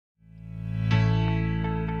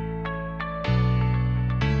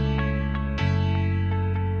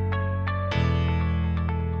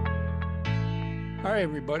Hi,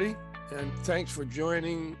 everybody, and thanks for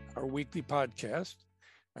joining our weekly podcast.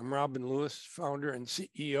 I'm Robin Lewis, founder and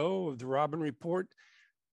CEO of the Robin Report,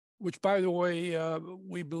 which, by the way,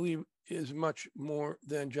 we believe is much more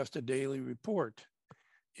than just a daily report.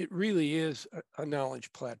 It really is a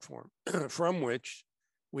knowledge platform from which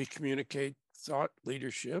we communicate thought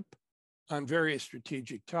leadership on various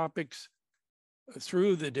strategic topics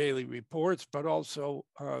through the daily reports, but also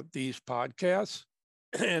these podcasts.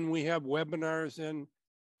 And we have webinars, and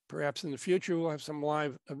perhaps in the future, we'll have some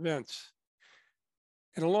live events.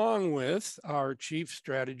 And along with our chief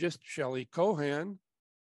strategist, Shelley Cohan,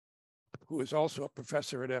 who is also a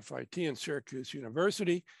professor at FIT and Syracuse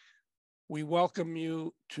University, we welcome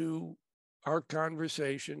you to our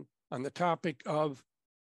conversation on the topic of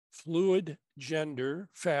fluid gender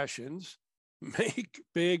fashions make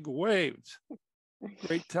big waves.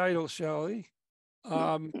 Great title, Shelley.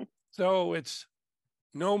 So it's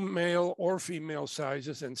no male or female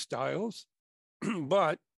sizes and styles,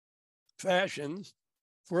 but fashions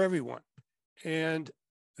for everyone. And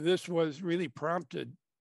this was really prompted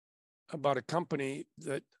about a company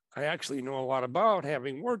that I actually know a lot about,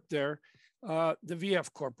 having worked there, the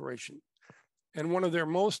VF Corporation. And one of their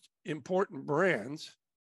most important brands,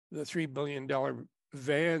 the $3 billion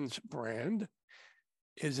Vans brand,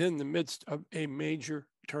 is in the midst of a major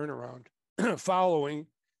turnaround following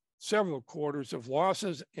several quarters of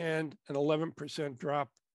losses and an 11% drop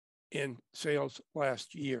in sales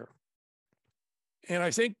last year. And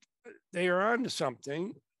I think they are onto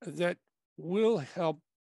something that will help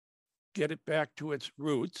get it back to its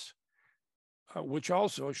roots, which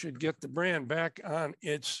also should get the brand back on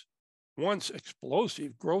its once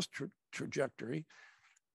explosive growth trajectory.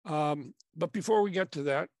 But before we get to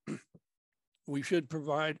that, we should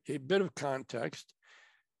provide a bit of context,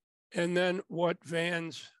 and then what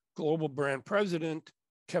Vans global brand president,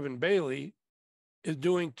 Kevin Bailey, is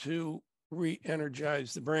doing to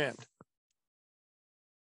re-energize the brand.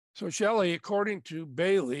 So Shelley, according to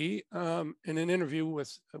Bailey, in an interview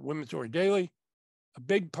with Women's Wear Daily, a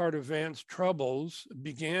big part of Vans' troubles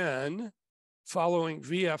began following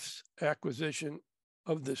VF's acquisition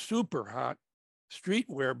of the super hot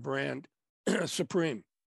streetwear brand Supreme.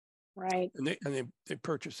 Right. And they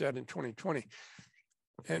purchased that in 2020.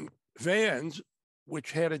 And Vans,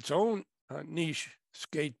 which had its own niche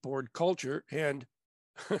skateboard culture and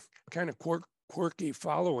kind of quirky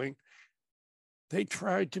following, they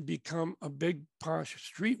tried to become a big posh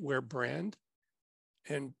streetwear brand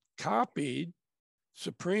and copied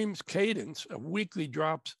Supreme's cadence of weekly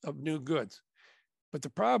drops of new goods. But the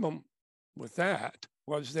problem with that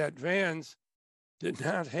was that Vans did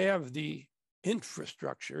not have the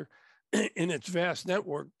infrastructure in its vast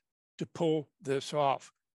network to pull this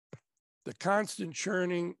off. The constant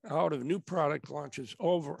churning out of new product launches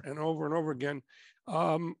over and over and over again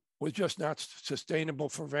was just not sustainable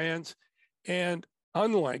for Vans. And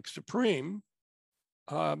unlike Supreme,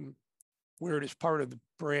 where it is part of the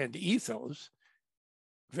brand ethos,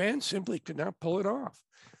 Vans simply could not pull it off.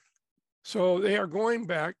 So they are going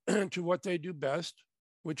back to what they do best,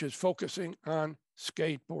 which is focusing on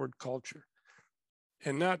skateboard culture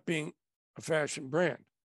and not being a fashion brand.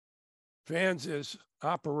 Vans is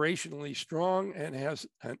operationally strong and has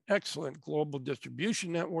an excellent global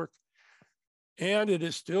distribution network, and it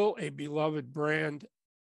is still a beloved brand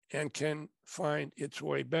and can find its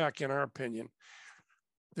way back, in our opinion.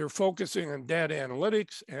 They're focusing on data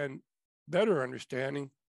analytics and better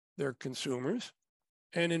understanding their consumers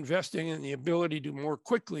and investing in the ability to more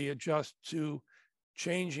quickly adjust to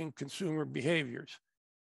changing consumer behaviors.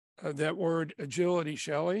 That word agility,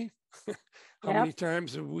 Shelley, how many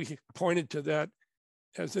times have we pointed to that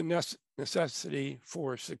as a necessity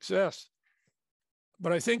for success?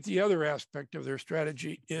 But I think the other aspect of their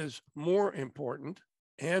strategy is more important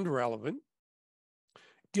and relevant,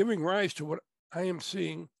 giving rise to what I am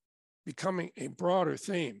seeing becoming a broader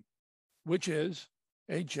theme, which is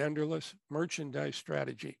a genderless merchandise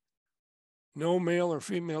strategy. No male or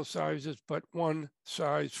female sizes, but one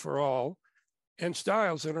size for all, and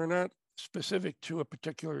styles that are not specific to a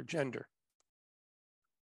particular gender.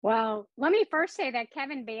 Well, let me first say that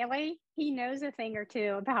Kevin Bailey, he knows a thing or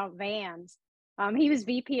two about Vans. He was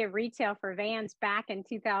VP of retail for Vans back in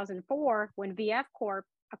 2004 when VF Corp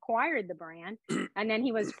acquired the brand. And then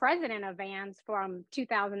he was president of Vans from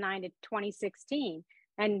 2009 to 2016.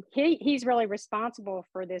 And he's really responsible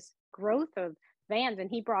for this growth of Vans, and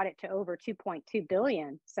he brought it to over 2.2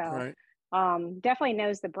 billion. So Right. Definitely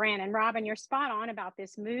knows the brand. And Robin, you're spot on about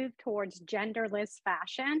this move towards genderless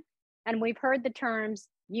fashion. And we've heard the terms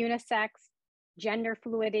unisex, gender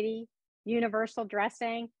fluidity, universal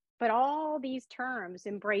dressing, But all these terms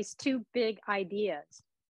embrace two big ideas.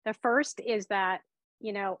 The first is that,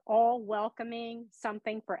 all welcoming,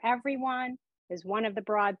 something for everyone is one of the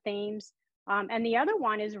broad themes. And the other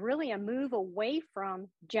one is really a move away from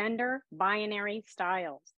gender binary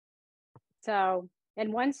styles. So,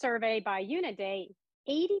 in one survey by Unidate,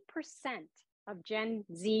 80% of Gen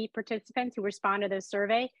Z participants who responded to the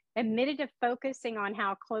survey admitted to focusing on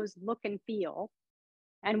how clothes look and feel.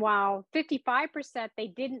 And while 55% they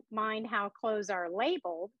didn't mind how clothes are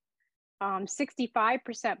labeled,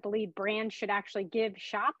 65% believe brands should actually give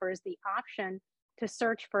shoppers the option to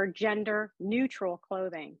search for gender neutral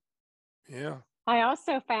clothing. Yeah. I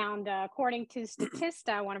also found, according to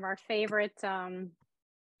Statista, one of our favorite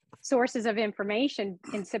sources of information,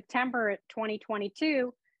 in September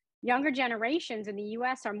 2022, younger generations in the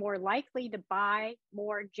US are more likely to buy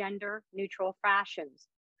more gender neutral fashions.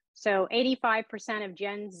 So 85% of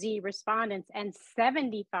Gen Z respondents and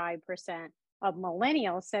 75% of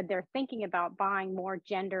millennials said they're thinking about buying more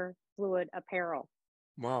gender fluid apparel.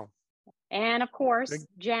 Wow. And of course,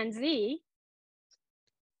 Gen Z,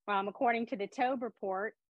 according to the Tobe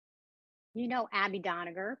report, Abby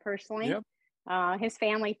Doniger personally. Yep. His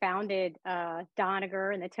family founded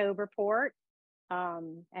Doniger and the Tobe report,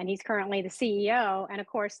 and he's currently the CEO. And of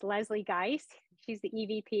course, Leslie Geist, she's the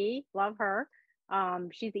EVP, love her.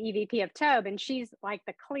 She's the EVP of Tobe, and she's like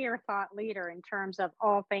the clear thought leader in terms of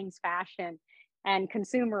all things fashion and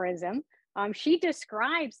consumerism. She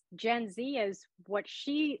describes Gen Z as what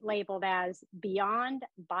she labeled as beyond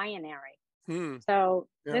binary. So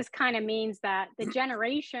this kind of means that the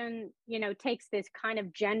generation, takes this kind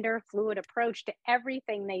of gender fluid approach to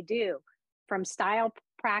everything they do, from style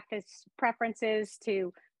preferences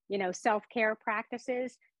to, self-care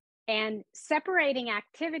practices, and separating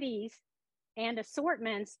activities and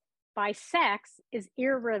assortments by sex is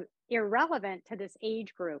irrelevant to this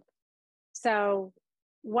age group. So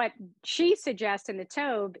what she suggests in the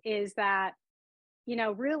Tobe is that,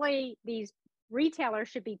 really these retailers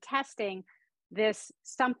should be testing this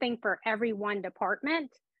something for everyone department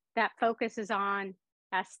that focuses on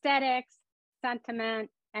aesthetics, sentiment,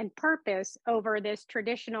 and purpose over this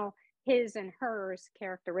traditional his and hers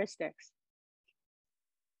characteristics.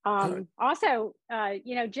 Also,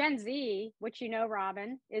 Gen Z, which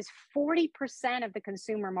Robin, is 40% of the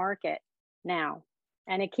consumer market now,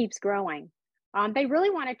 and it keeps growing. They really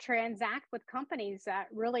want to transact with companies that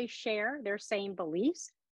really share their same beliefs.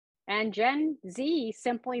 And Gen Z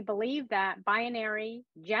simply believe that binary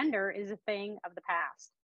gender is a thing of the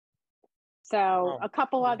past. So a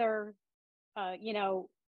couple other,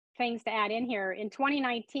 things to add in here. In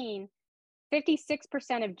 2019,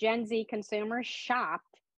 56% of Gen Z consumers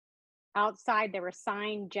shopped outside their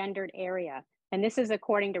assigned gendered area. And this is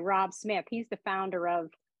according to Rob Smith. He's the founder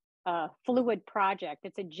of Fluid Project.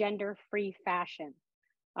 It's a gender-free fashion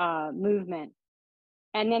movement.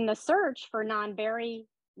 And then the search for non-binary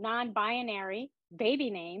baby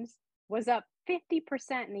names was up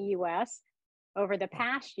 50% in the US over the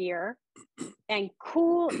past year. And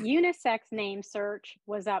cool unisex name search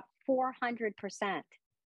was up 400%.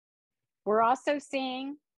 We're also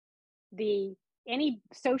seeing any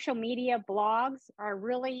social media blogs are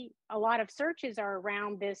really, a lot of searches are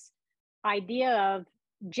around this idea of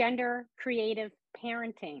gender creative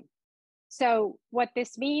parenting. So what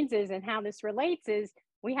this means is, and how this relates is,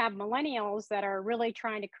 we have millennials that are really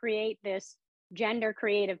trying to create this gender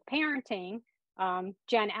creative parenting.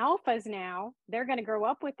 Gen Alphas now, they're going to grow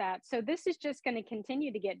up with that. So this is just going to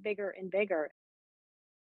continue to get bigger and bigger.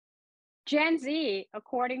 Gen Z,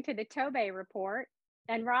 according to the Tobe report,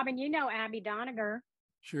 and Robin, Abby Doniger.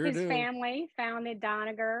 Sure His do. family founded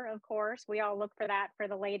Doniger, of course. We all look for that for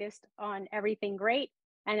the latest on Everything Great.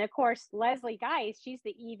 And of course, Leslie Geist, she's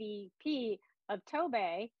the EVP of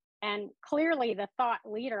Tobe, and clearly the thought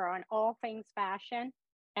leader on all things fashion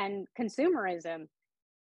and consumerism.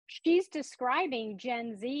 She's describing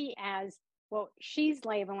Gen Z as what she's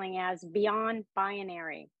labeling as beyond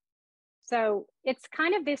binary. So it's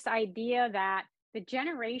kind of this idea that the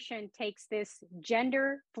generation takes this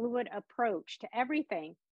gender fluid approach to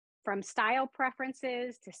everything, from style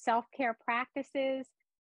preferences to self-care practices.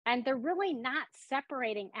 And they're really not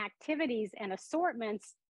separating activities and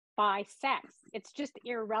assortments by sex. It's just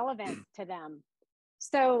irrelevant to them.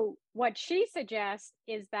 So what she suggests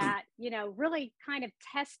is that, really kind of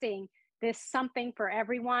testing this something for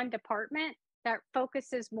everyone department that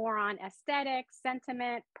focuses more on aesthetics,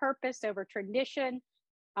 sentiment, purpose over tradition,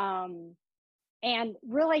 and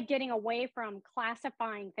really getting away from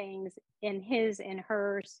classifying things in his and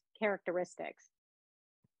hers characteristics.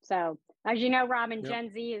 So as you know, Robin, Gen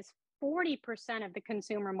Z is 40% of the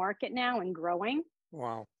consumer market now and growing.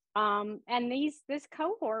 Wow. And this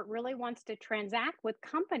cohort really wants to transact with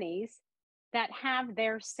companies that have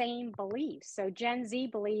their same beliefs. So Gen Z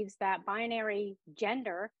believes that binary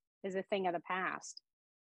gender is a thing of the past.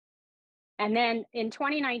 And then in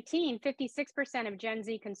 2019, 56% of Gen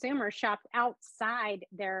Z consumers shopped outside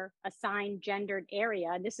their assigned gendered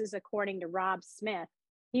area. This is according to Rob Smith.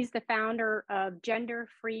 He's the founder of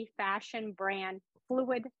gender-free fashion brand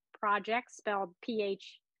Fluid Project, spelled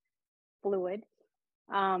PH Fluid.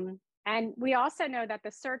 And we also know that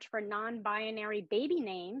the search for non-binary baby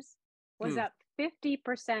names was up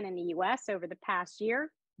 50% in the US over the past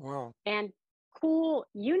year. Wow. And cool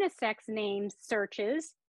unisex names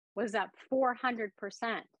searches was up 400%.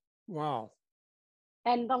 Wow.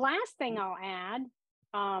 And the last thing I'll add,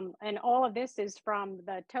 and all of this is from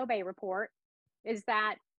the Tobey report, is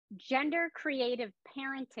that gender creative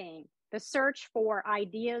parenting, the search for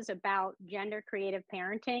ideas about gender creative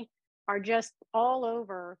parenting, are just all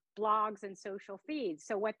over blogs and social feeds.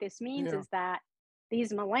 So what this means is that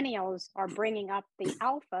these millennials are bringing up the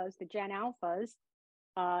alphas, the Gen Alphas,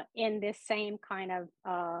 in this same kind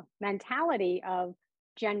of mentality of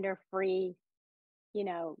gender-free,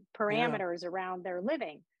 parameters around their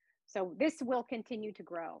living. So this will continue to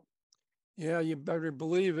grow. Yeah, you better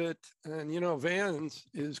believe it. And, Vans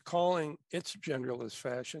is calling its genderless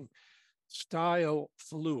fashion style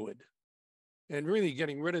fluid, and really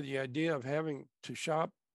getting rid of the idea of having to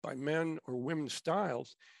shop by men or women's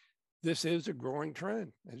styles. This is a growing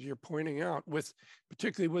trend, as you're pointing out,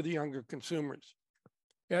 particularly with the younger consumers.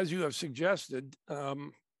 As you have suggested,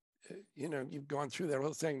 you've gone through that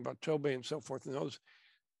whole thing about Tobey and so forth, and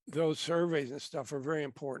those surveys and stuff are very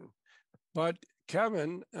important. But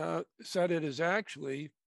Kevin said it is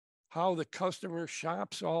actually how the customer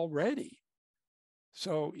shops already.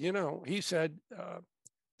 So, he said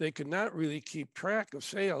they could not really keep track of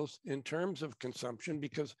sales in terms of consumption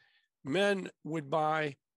because men would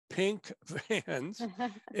buy pink Vans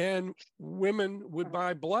and women would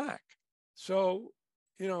buy black. So,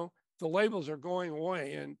 the labels are going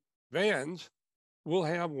away, and Vans will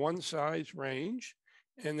have one size range,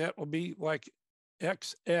 and that will be like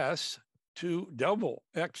XS to double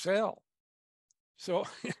XL. So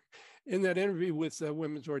in that interview with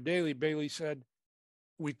Women's Wear Daily, Bailey said,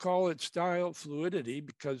 we call it style fluidity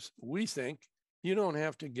because we think you don't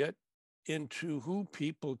have to get into who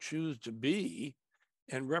people choose to be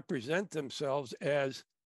and represent themselves as.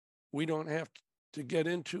 We don't have to get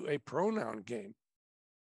into a pronoun game.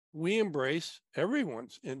 We embrace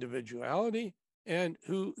everyone's individuality and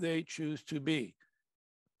who they choose to be.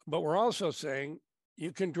 But we're also saying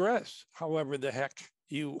you can dress however the heck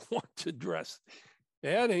you want to dress,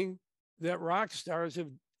 adding that rock stars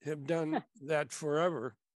have done that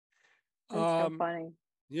forever. That's so funny.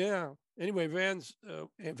 Yeah. Anyway, Vans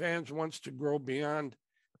wants to grow beyond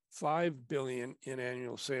 $5 billion in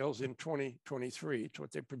annual sales in 2023. It's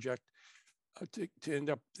what they project to end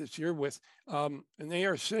up this year with. And they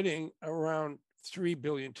are sitting around $3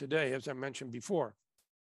 billion today, as I mentioned before.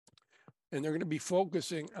 And they're going to be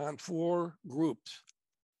focusing on 4 groups: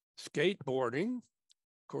 skateboarding,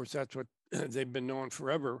 of course, that's what they've been known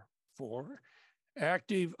forever for;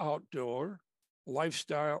 active outdoor,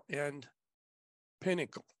 lifestyle, and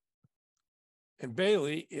pinnacle. And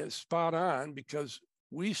Bailey is spot on because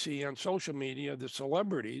we see on social media the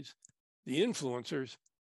celebrities, the influencers,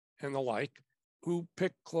 and the like, who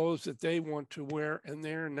pick clothes that they want to wear, and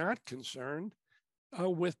they're not concerned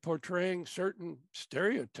with portraying certain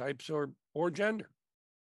stereotypes or gender.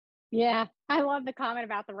 Yeah, I love the comment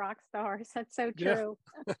about the rock stars. That's so true.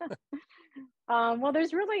 Well,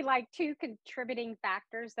 there's really like 2 contributing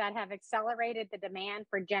factors that have accelerated the demand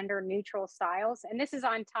for gender neutral styles. And this is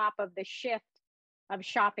on top of the shift of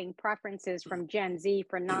shopping preferences from Gen Z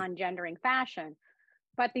for non-gendering fashion.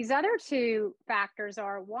 But these other 2 factors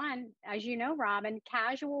are, one, as you know, Robin,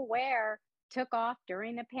 casual wear took off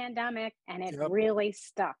during the pandemic and it really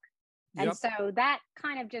stuck. And so that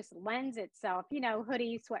kind of just lends itself,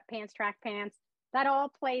 hoodies, sweatpants, track pants, that all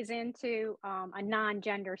plays into a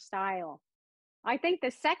non-gender style. I think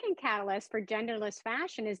the second catalyst for genderless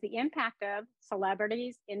fashion is the impact of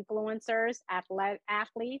celebrities, influencers,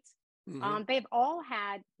 athletes. They've all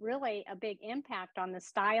had really a big impact on the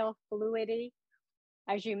style fluidity,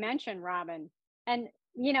 as you mentioned, Robin. And,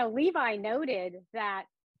 Levi noted that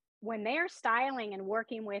when they're styling and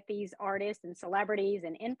working with these artists and celebrities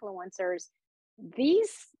and influencers,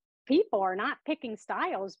 these people are not picking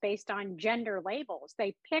styles based on gender labels.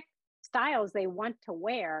 They pick styles they want to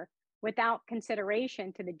wear without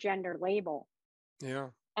consideration to the gender label. Yeah.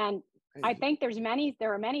 And I think there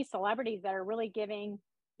are many celebrities that are really giving,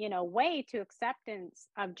 way to acceptance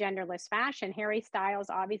of genderless fashion. Harry Styles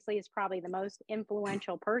obviously is probably the most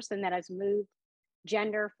influential person that has moved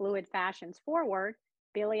gender fluid fashions forward.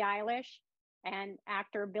 Billie Eilish and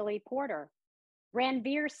actor Billy Porter.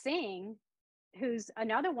 Ranveer Singh, who's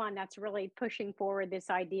another one that's really pushing forward this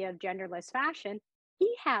idea of genderless fashion,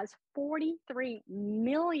 he has 43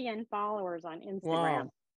 million followers on Instagram.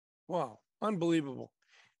 Wow, unbelievable.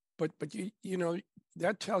 But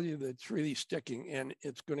that tells you that it's really sticking, and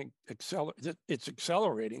it's going to accelerate. It's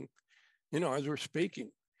accelerating, as we're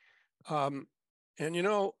speaking. And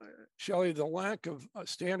Shelley, the lack of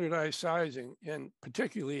standardized sizing, and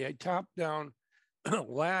particularly a top-down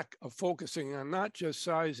lack of focusing on not just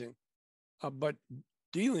sizing, but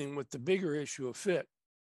dealing with the bigger issue of fit,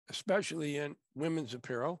 especially in women's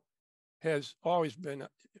apparel, has always been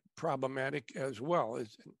problematic as well.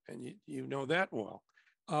 And you know that well.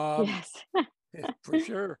 Yes. For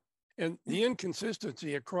sure. And the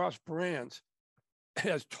inconsistency across brands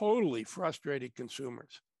has totally frustrated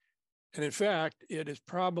consumers. And in fact, it is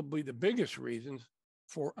probably the biggest reasons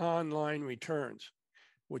for online returns,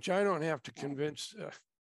 which I don't have to convince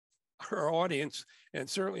our audience, and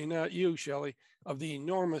certainly not you, Shelley, of the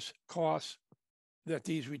enormous costs that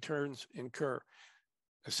these returns incur.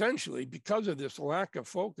 Essentially, because of this lack of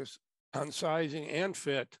focus on sizing and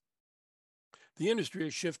fit, the industry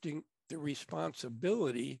is shifting the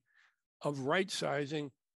responsibility of right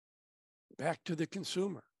sizing back to the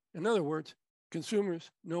consumer. In other words,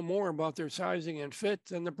 consumers know more about their sizing and fit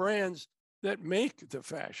than the brands that make the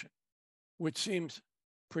fashion, which seems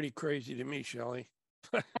pretty crazy to me, Shelley.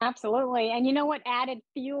 Absolutely. And you know what added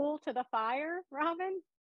fuel to the fire, Robin?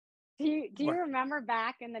 Do you remember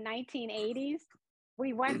back in the 1980s,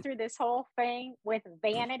 we went through this whole thing with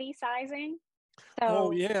vanity sizing?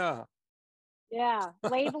 So, yeah,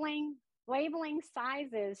 labeling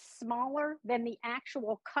sizes smaller than the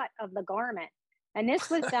actual cut of the garment. And this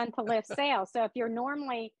was done to lift sales. So if you're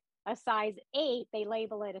normally a size 8, they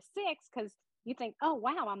label it a 6 because you think, oh,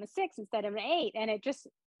 wow, I'm a 6 instead of an 8. And it just,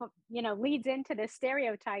 leads into this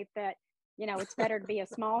stereotype that, it's better to be a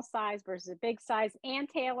small size versus a big size. Ann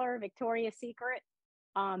Taylor, Victoria's Secret,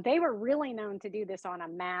 they were really known to do this on a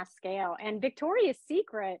mass scale. And Victoria's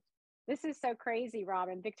Secret, this is so crazy,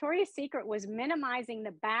 Robin. Victoria's Secret was minimizing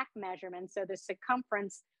the back measurement, so the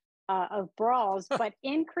circumference of bras, but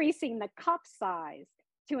increasing the cup size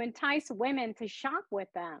to entice women to shop with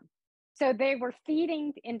them. So they were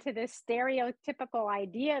feeding into this stereotypical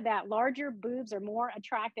idea that larger boobs are more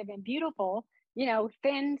attractive and beautiful,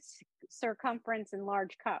 thin circumference and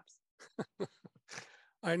large cups.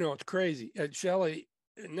 I know, it's crazy. And Shelley,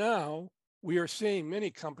 now we are seeing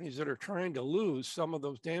many companies that are trying to lose some of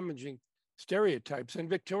those damaging stereotypes. And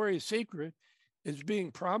Victoria's Secret is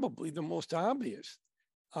being probably the most obvious.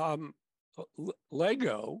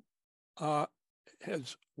 Lego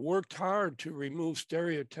has worked hard to remove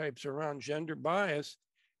stereotypes around gender bias.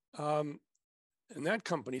 And that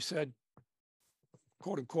company said,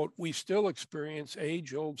 quote unquote, we still experience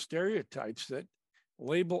age-old stereotypes that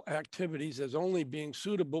label activities as only being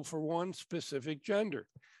suitable for one specific gender.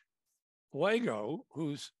 Lego,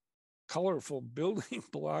 whose colorful building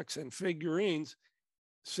blocks and figurines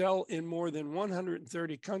sell in more than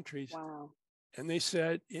 130 countries. Wow. And they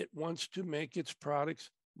said it wants to make its products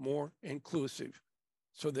more inclusive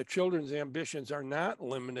so that children's ambitions are not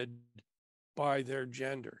limited by their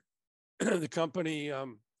gender. The company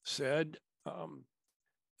said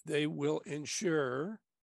they will ensure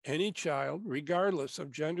any child, regardless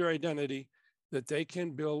of gender identity, that they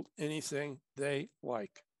can build anything they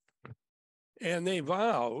like. And they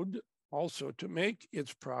vowed also to make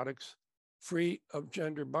its products free of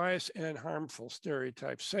gender bias and harmful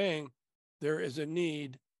stereotypes, saying there is a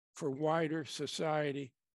need for wider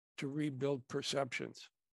society to rebuild perceptions.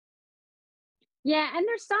 Yeah, and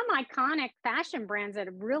there's some iconic fashion brands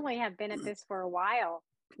that really have been at this for a while.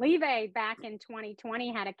 Levi back in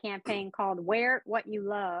 2020 had a campaign called Wear What You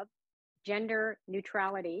Love, Gender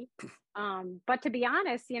Neutrality. But to be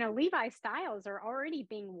honest, Levi styles are already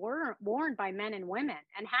being worn by men and women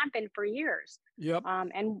and have been for years. Yep.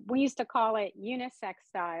 And we used to call it unisex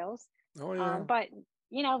styles. Oh, yeah. But,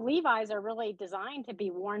 Levi's are really designed to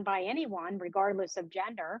be worn by anyone, regardless of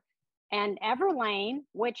gender. And Everlane,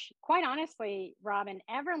 which quite honestly, Robin,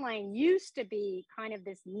 Everlane used to be kind of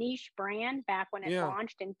this niche brand back when it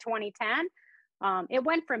launched in 2010. It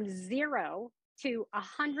went from 0 to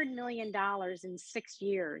 $100 million in 6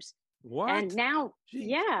 years. What? And now,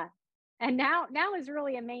 and now is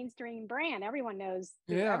really a mainstream brand. Everyone knows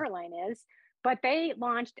who Everlane is. But they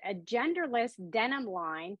launched a genderless denim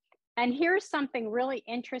line. And here's something really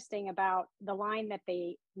interesting about the line that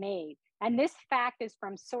they made. And this fact is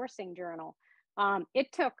from Sourcing Journal.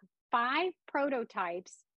 It took 5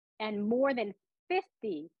 prototypes and more than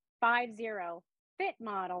 50 fit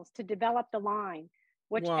models to develop the line,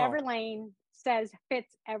 which Wow. Everlane says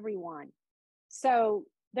fits everyone. So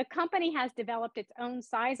the company has developed its own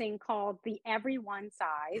sizing called the Everyone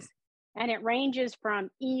size, and it ranges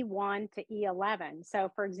from E1 to E11.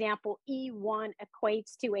 So, for example, E1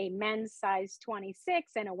 equates to a men's size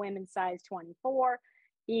 26 and a women's size 24.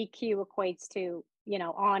 EQ equates to,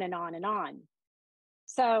 on and on and on.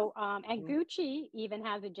 So, and Gucci even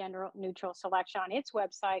has a gender neutral selection on its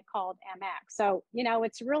website called MX. So,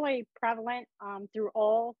 it's really prevalent through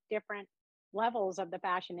all different levels of the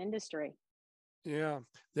fashion industry. Yeah,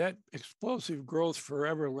 that explosive growth for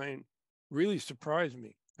Everlane really surprised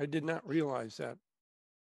me. I did not realize that.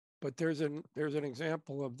 But there's an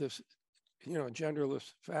example of this,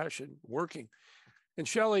 genderless fashion working. And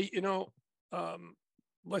Shelley,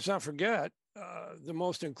 let's not forget the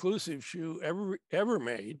most inclusive shoe ever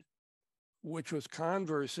made, which was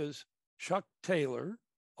Converse's Chuck Taylor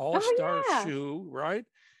All-Star shoe, right?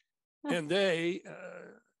 And they,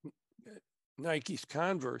 Nike's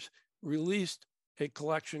Converse, released a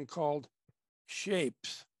collection called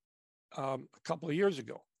Shapes a couple of years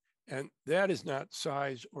ago. And that is not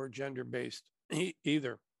size or gender based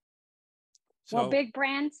either. So, well, big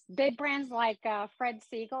brands like Fred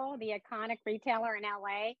Segal, the iconic retailer in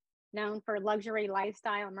LA, known for luxury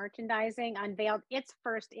lifestyle merchandising, unveiled its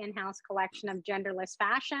first in-house collection of genderless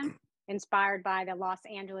fashion inspired by the Los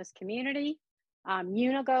Angeles community.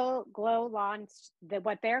 Uniqlo launched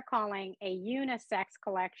what they're calling a unisex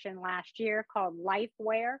collection last year called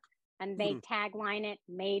Lifewear, and they tagline it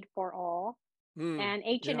 "Made for All." And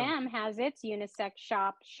H&M has its unisex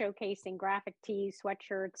shop showcasing graphic tees,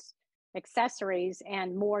 sweatshirts, accessories,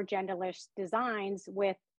 and more genderless designs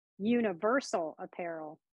with universal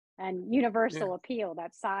apparel and universal appeal.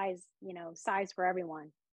 That size for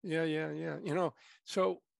everyone. Yeah.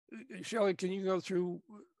 So Shelley, can you go through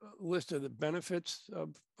a list of the benefits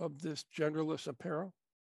of this genderless apparel?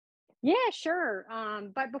 Yeah, sure.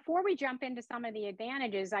 But before we jump into some of the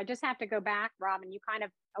advantages, I just have to go back, Robin. You kind of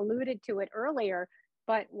alluded to it earlier,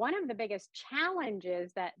 but one of the biggest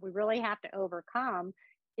challenges that we really have to overcome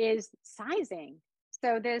is sizing.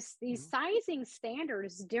 So these sizing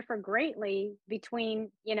standards differ greatly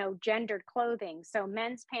between, gendered clothing. So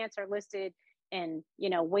men's pants are listed in,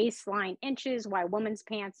 waistline inches, while women's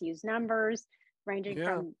pants use numbers ranging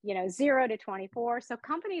from 0 to 24. So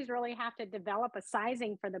companies really have to develop a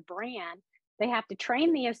sizing for the brand. They have to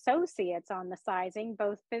train the associates on the sizing,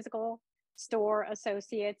 both physical store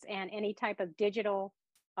associates and any type of digital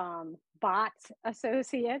bot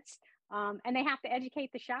associates. And they have to educate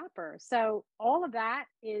the shopper. So all of that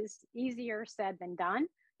is easier said than done.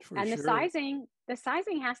 And the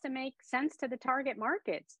sizing has to make sense to the target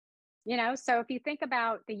markets. So if you think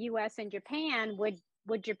about the US and Japan, would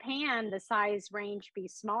Japan, the size range be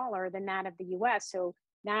smaller than that of the US? So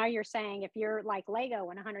now you're saying if you're like Lego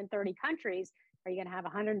in 130 countries, are you going to have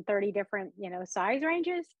 130 different, size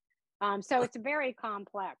ranges? So it's very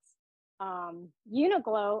complex.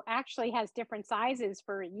 Uniqlo actually has different sizes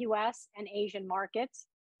for US and Asian markets.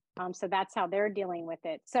 So that's how they're dealing with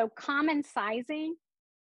it. So common sizing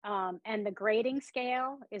and the grading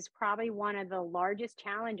scale is probably one of the largest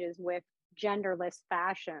challenges with genderless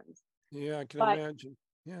fashions. Yeah, I can imagine.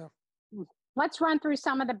 Yeah. Let's run through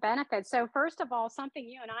some of the benefits. So first of all, something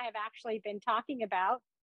you and I have actually been talking about.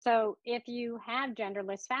 So if you have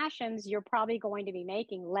genderless fashions, you're probably going to be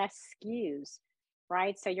making less SKUs,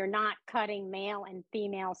 right? So you're not cutting male and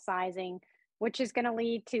female sizing, which is going to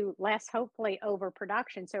lead to less, hopefully,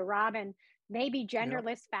 overproduction. So Robin, maybe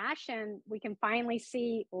genderless fashion, we can finally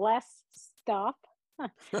see less stuff,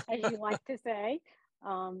 as you like to say.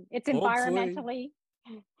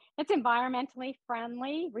 It's environmentally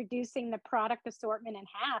friendly, reducing the product assortment in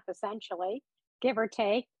half, essentially, give or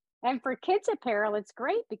take. And for kids apparel, it's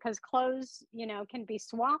great because clothes, can be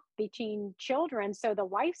swapped between children. So the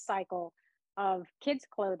life cycle of kids'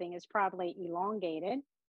 clothing is probably elongated.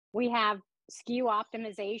 We have SKU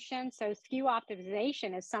optimization. So SKU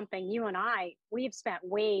optimization is something you and we've spent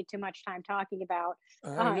way too much time talking about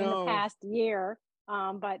in the past year.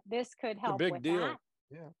 But this could help with that.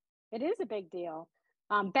 Yeah, it is a big deal.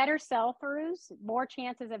 Better sell-throughs, more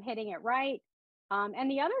chances of hitting it right.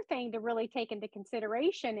 And the other thing to really take into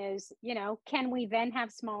consideration is, can we then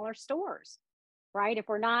have smaller stores, right? If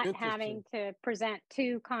we're not having to present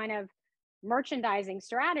two kind of merchandising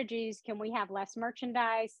strategies, can we have less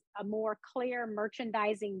merchandise, a more clear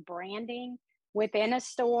merchandising branding within a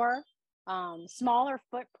store? smaller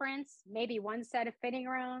footprints, maybe one set of fitting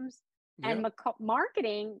rooms, and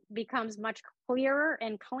marketing becomes much clearer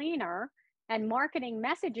and cleaner, and marketing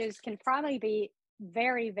messages can probably be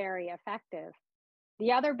very, very effective.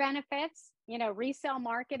 The other benefits, resale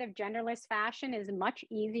market of genderless fashion is much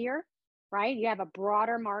easier, right? You have a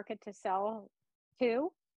broader market to sell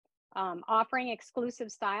to. Offering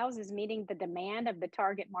exclusive styles is meeting the demand of the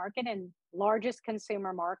target market and largest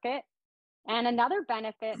consumer market. And another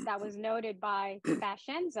benefit that was noted by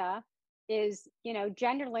Fashienza is,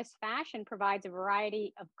 genderless fashion provides a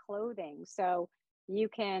variety of clothing. So you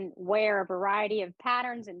can wear a variety of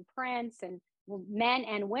patterns and prints, and men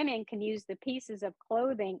and women can use the pieces of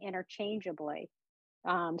clothing interchangeably.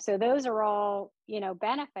 So those are all,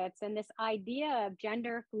 benefits. And this idea of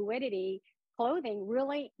gender fluidity clothing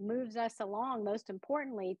really moves us along, most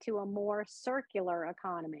importantly, to a more circular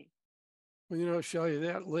economy. Well, Shelley,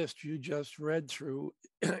 that list you just read through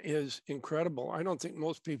is incredible. I don't think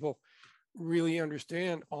most people really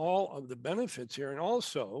understand all of the benefits here. And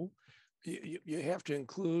also, you have to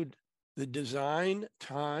include the design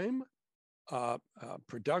time,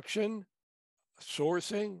 production,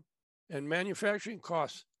 sourcing, and manufacturing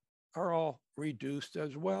costs are all reduced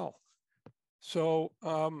as well. So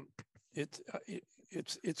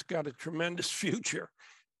it's got a tremendous future.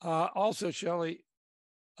 Also, Shelley,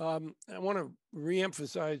 I want to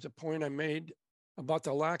reemphasize a point I made about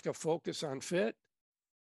the lack of focus on fit,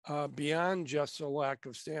 beyond just the lack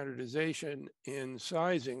of standardization in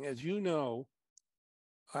sizing. As you know,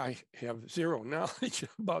 I have zero knowledge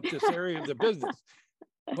about this area of the business,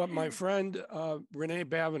 but my friend Renee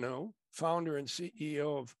Babineau, founder and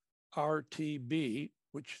CEO of RTB,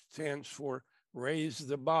 which stands for Raise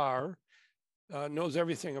the Bar, knows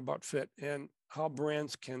everything about fit and how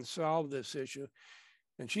brands can solve this issue.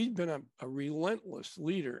 And she's been a relentless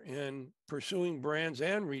leader in pursuing brands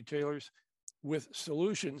and retailers with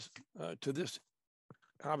solutions to this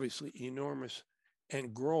obviously enormous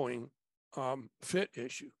and growing fit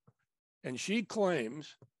issue. And she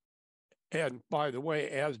claims, and by the way,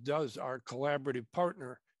 as does our collaborative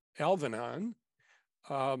partner, Alvenon,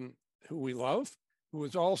 who we love, who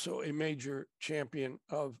is also a major champion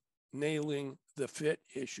of nailing the fit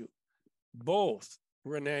issue. Both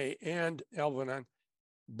Renee and Alvenon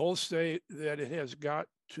both say that it has got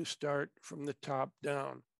to start from the top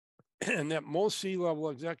down, and that most C-level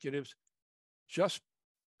executives just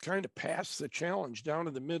kind of pass the challenge down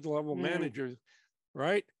to the mid-level managers,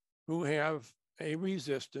 right, who have a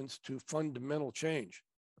resistance to fundamental change.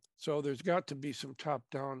 So there's got to be some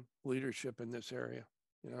top-down leadership in this area,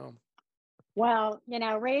 Well,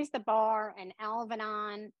 Raise the Bar and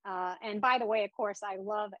Alvenon, and by the way, of course, I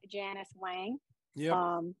love Janice Wang. Yep.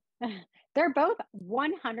 They're both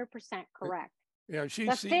 100% correct. Yeah, she's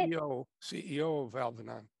CEO of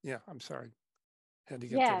Alvenon. Yeah, I'm sorry. Had to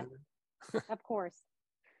get that in. Of course.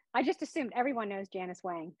 I just assumed everyone knows Janice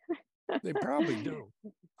Wang. They probably do.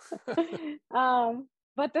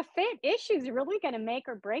 But the fit issue is really going to make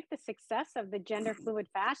or break the success of the gender fluid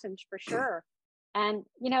fashions for sure. And,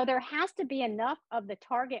 there has to be enough of the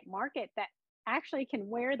target market that actually can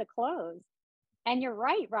wear the clothes. And you're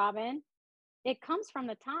right, Robin. It comes from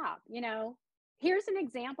the top. Here's an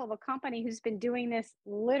example of a company who's been doing this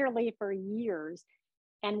literally for years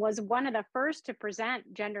and was one of the first to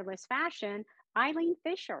present genderless fashion, Eileen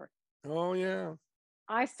Fisher. Oh, yeah.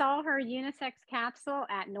 I saw her unisex capsule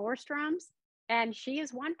at Nordstrom's, and she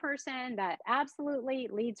is one person that absolutely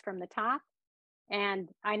leads from the top. And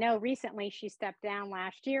I know recently she stepped down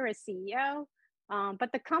last year as CEO,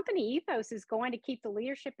 but the company ethos is going to keep the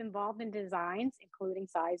leadership involved in designs, including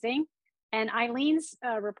sizing. And Eileen's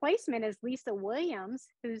replacement is Lisa Williams,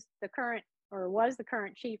 who's was the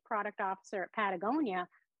current chief product officer at Patagonia.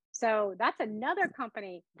 So that's another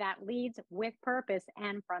company that leads with purpose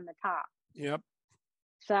and from the top. Yep.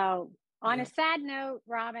 So on a sad note,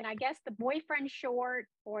 Robin, I guess the boyfriend short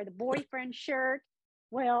or the boyfriend shirt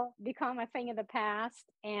will become a thing of the past.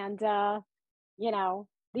 And,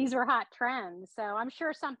 these are hot trends. So I'm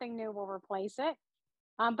sure something new will replace it.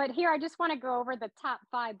 But here, I just want to go over the top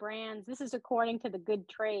 5 brands. This is according to the Good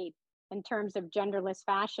Trade in terms of genderless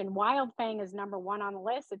fashion. Wild Fang is number 1 on the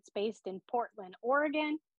list. It's based in Portland,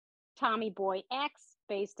 Oregon. Tommy Boy X,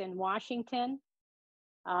 based in Washington.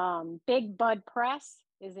 Big Bud Press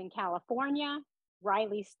is in California.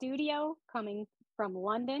 Riley Studio, coming from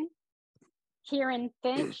London. Kieran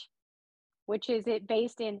Finch, which is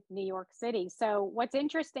based in New York City. So what's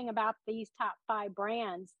interesting about these top 5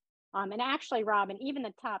 brands, and actually, Robin, even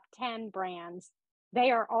the top 10 brands,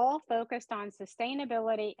 they are all focused on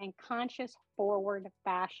sustainability and conscious forward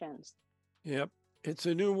fashions. Yep. It's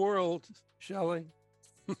a new world, Shelley.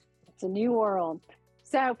 It's a new world.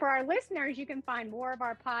 So for our listeners, you can find more of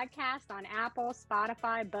our podcasts on Apple,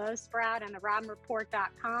 Spotify, Buzzsprout, and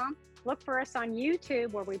therobinreport.com. Look for us on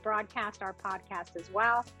YouTube, where we broadcast our podcast as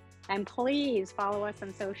well. And please follow us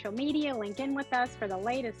on social media, link in with us for the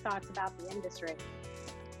latest thoughts about the industry.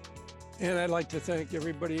 And I'd like to thank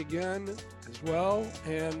everybody again as well.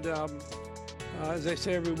 And as I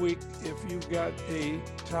say every week, if you've got a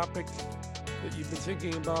topic that you've been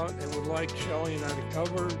thinking about and would like Shelley and I to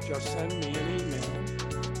cover, just send me an email.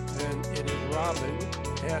 And it is Robin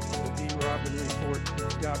at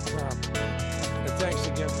therobinreport.com. And thanks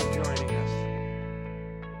again for joining.